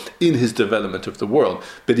people in his development of the world,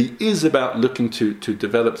 but he is about looking to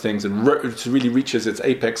develop things, and to really reaches its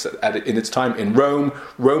apex in its time in Rome.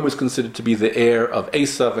 Rome was considered to be the heir of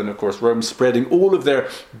Esav, and of course, Rome spreading all of their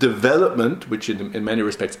development, which in many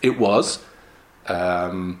respects it was,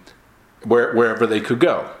 wherever they could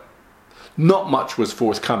go. Not much was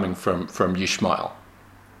forthcoming from Yishmael.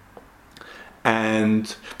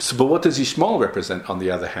 And so, but what does Yishmael represent, on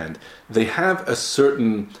the other hand? They have a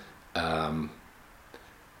certain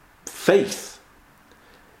faith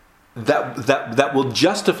that will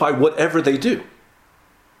justify whatever they do,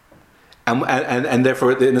 and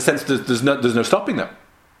therefore, in a sense, there's no stopping them.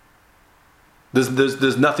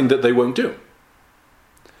 There's nothing that they won't do.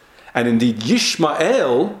 And indeed,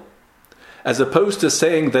 Yishmael, as opposed to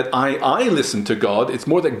saying that I listen to God, it's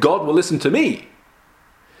more that God will listen to me.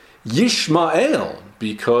 Yishmael,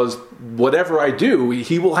 because whatever I do,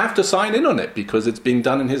 he will have to sign in on it because it's being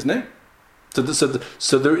done in his name.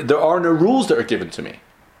 So there are no rules that are given to me.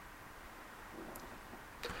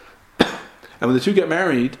 And when the two get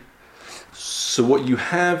married, so what you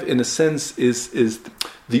have, in a sense, is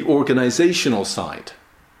the organizational side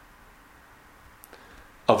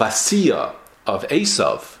of Asiya, of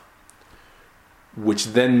Esav, which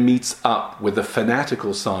then meets up with the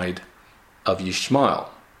fanatical side of Yishmael.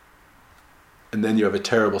 And then you have a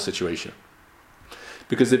terrible situation.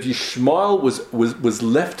 Because if Yishmael was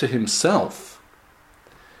left to himself,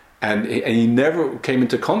 and he never came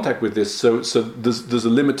into contact with this, so there's a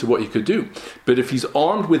limit to what he could do. But if he's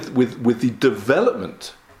armed with the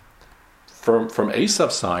development from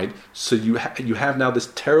Esav's side, so you have now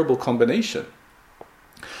this terrible combination.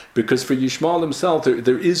 Because for Yishmael himself,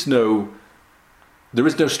 there is no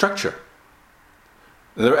structure,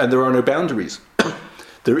 and there are no boundaries.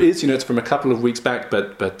 There is, it's from a couple of weeks back,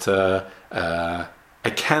 but I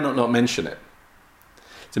cannot not mention it.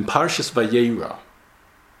 It's in Parshas Vayera,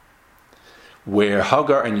 where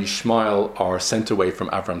Hagar and Yishmael are sent away from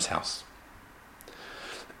Avram's house.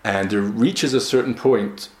 And it reaches a certain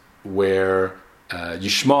point where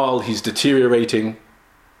Yishmael, he's deteriorating,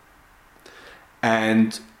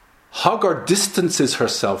 and Hagar distances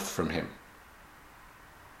herself from him.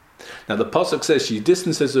 Now the Pasuk says she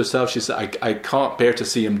distances herself, she says, I can't bear to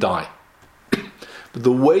see him die. But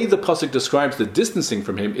the way the Pasuk describes the distancing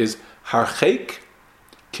from him is Harchek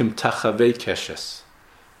Kim Tachavei Keshes.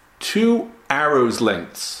 2 arrows'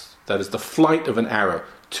 lengths, that is the flight of an arrow,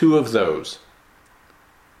 2 of those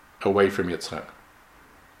away from Yitzchak.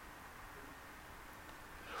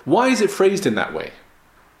 Why is it phrased in that way?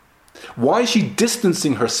 Why is she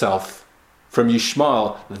distancing herself from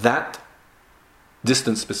Yishmael that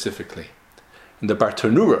distance specifically? And the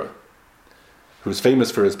Bartanura, who's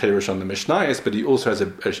famous for his perush on the Mishnayos, but he also has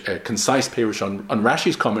a concise perush on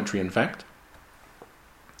Rashi's commentary, in fact.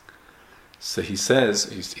 So he says,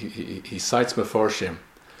 he cites Mefarshim,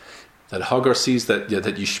 that Hagar sees that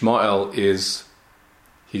Yishmael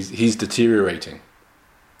he's deteriorating.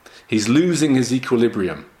 He's losing his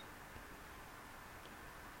equilibrium.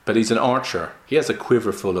 But he's an archer. He has a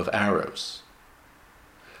quiver full of arrows.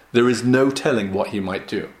 There is no telling what he might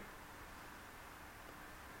do.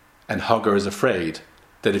 And Hagar is afraid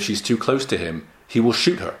that if she's too close to him, he will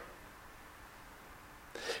shoot her.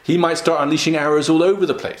 He might start unleashing arrows all over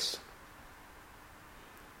the place.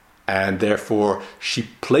 And therefore, she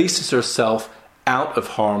places herself out of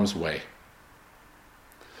harm's way.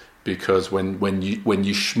 Because when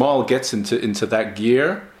Yishmael gets into that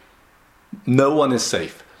gear, no one is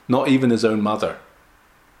safe, not even his own mother.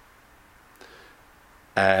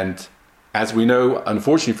 And as we know,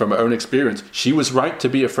 unfortunately from our own experience, she was right to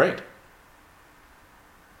be afraid.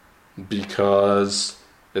 Because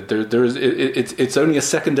it's only a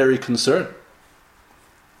secondary concern.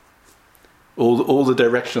 All the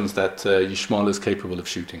directions that Yishmael is capable of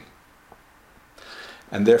shooting.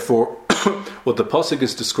 And therefore, what the Pasuk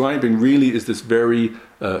is describing really is this very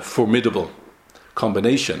formidable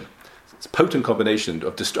combination. It's a potent combination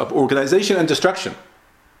of organization and destruction.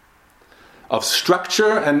 Of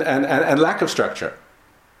structure and lack of structure.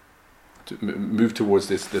 To move towards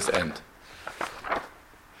this end.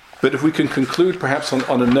 But if we can conclude perhaps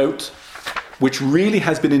on a note which really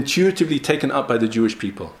has been intuitively taken up by the Jewish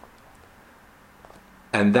people.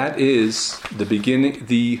 And that is the beginning,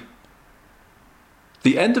 the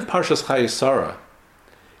end of Parshas Chayei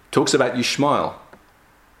talks about Yishmael.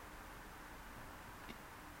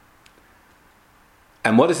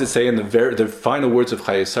 And what does it say in the final words of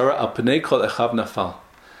Chayei Al Pnei Kol Echav Nafal.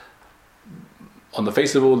 On the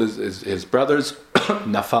face of all his brothers,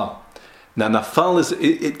 Nafal. Now Nafal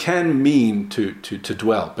it can mean to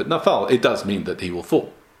dwell, but Nafal, it does mean that he will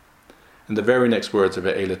fall. And the very next words are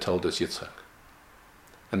Ve'ele Toldos Yitzchak.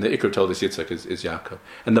 And the Iker Toldos Yitzchak is Yaakov.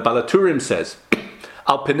 And the Balaturim says,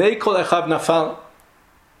 Al Pnei Kol Echav Nafal.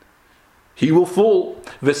 He will fall.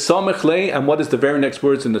 V'samech lei, and what is the very next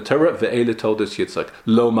words in the Torah? Ve'ele Toldos Yitzchak.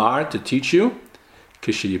 Lomar, to teach you,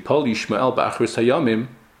 Kishiyipol Yishmael ba'achris hayamim,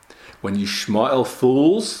 when Yishmael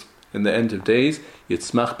falls in the end of days,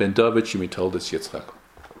 Yitzmach ben David shemi Toldos Yitzchak.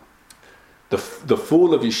 The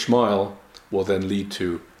fall of Yishmael will then lead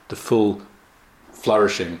to the full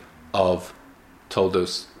flourishing of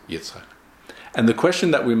Toldos Yitzchak. And the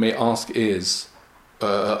question that we may ask is,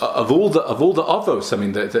 of all the avos, I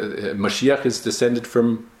mean, the Mashiach is descended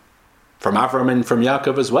from Avram and from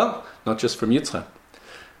Yaakov as well, not just from Yitzchak.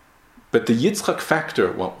 But the Yitzchak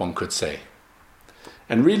factor, what one could say,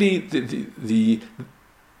 and really the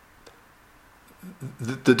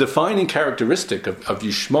defining characteristic of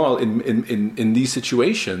Yishmael in these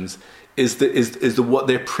situations is what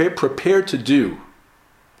they're prepared to do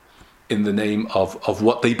in the name of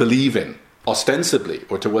what they believe in, ostensibly,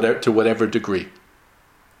 or to whatever degree.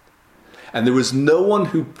 And there was no one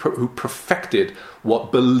who perfected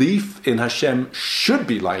what belief in Hashem should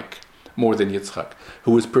be like more than Yitzchak,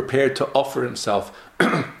 who was prepared to offer himself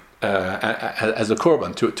as a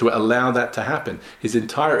korban, to allow that to happen, his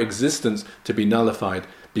entire existence to be nullified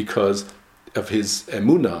because of his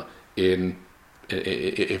emunah in,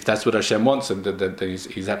 if that's what Hashem wants, and then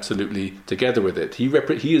he's absolutely together with it.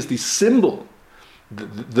 He is the symbol,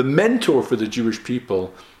 the mentor for the Jewish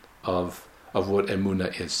people of what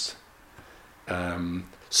emunah is.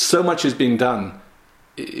 So much is being done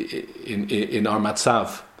in our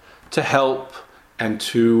matzav to help and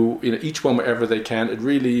to each one wherever they can.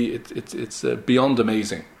 It's beyond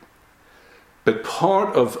amazing. But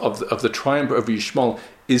part of the triumph of Yishmael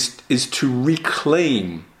is to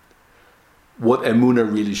reclaim what emunah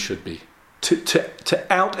really should be,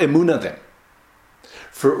 to out emunah them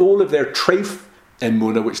for all of their treif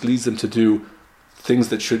emunah, which leads them to do things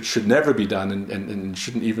that should never be done and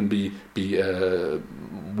shouldn't even be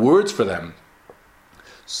words for them.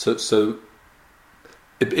 So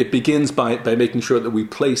it begins by making sure that we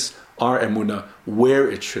place our emunah where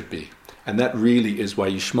it should be. And that really is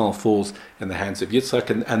why Yishmael falls in the hands of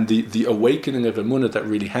Yitzchak, and the awakening of emunah that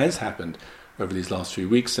really has happened over these last few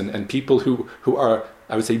weeks, and people who are,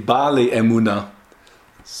 I would say, baalei emunah.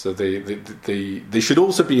 So they should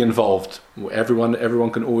also be involved.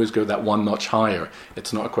 Everyone can always go that one notch higher.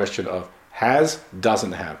 It's not a question of has,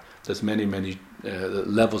 doesn't have. There's many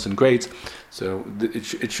levels and grades. So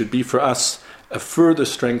it should be for us a further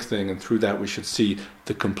strengthening, and through that we should see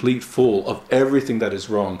the complete fall of everything that is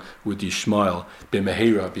wrong with Yishmael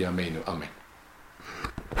b'mehera b'yameinu. Amen.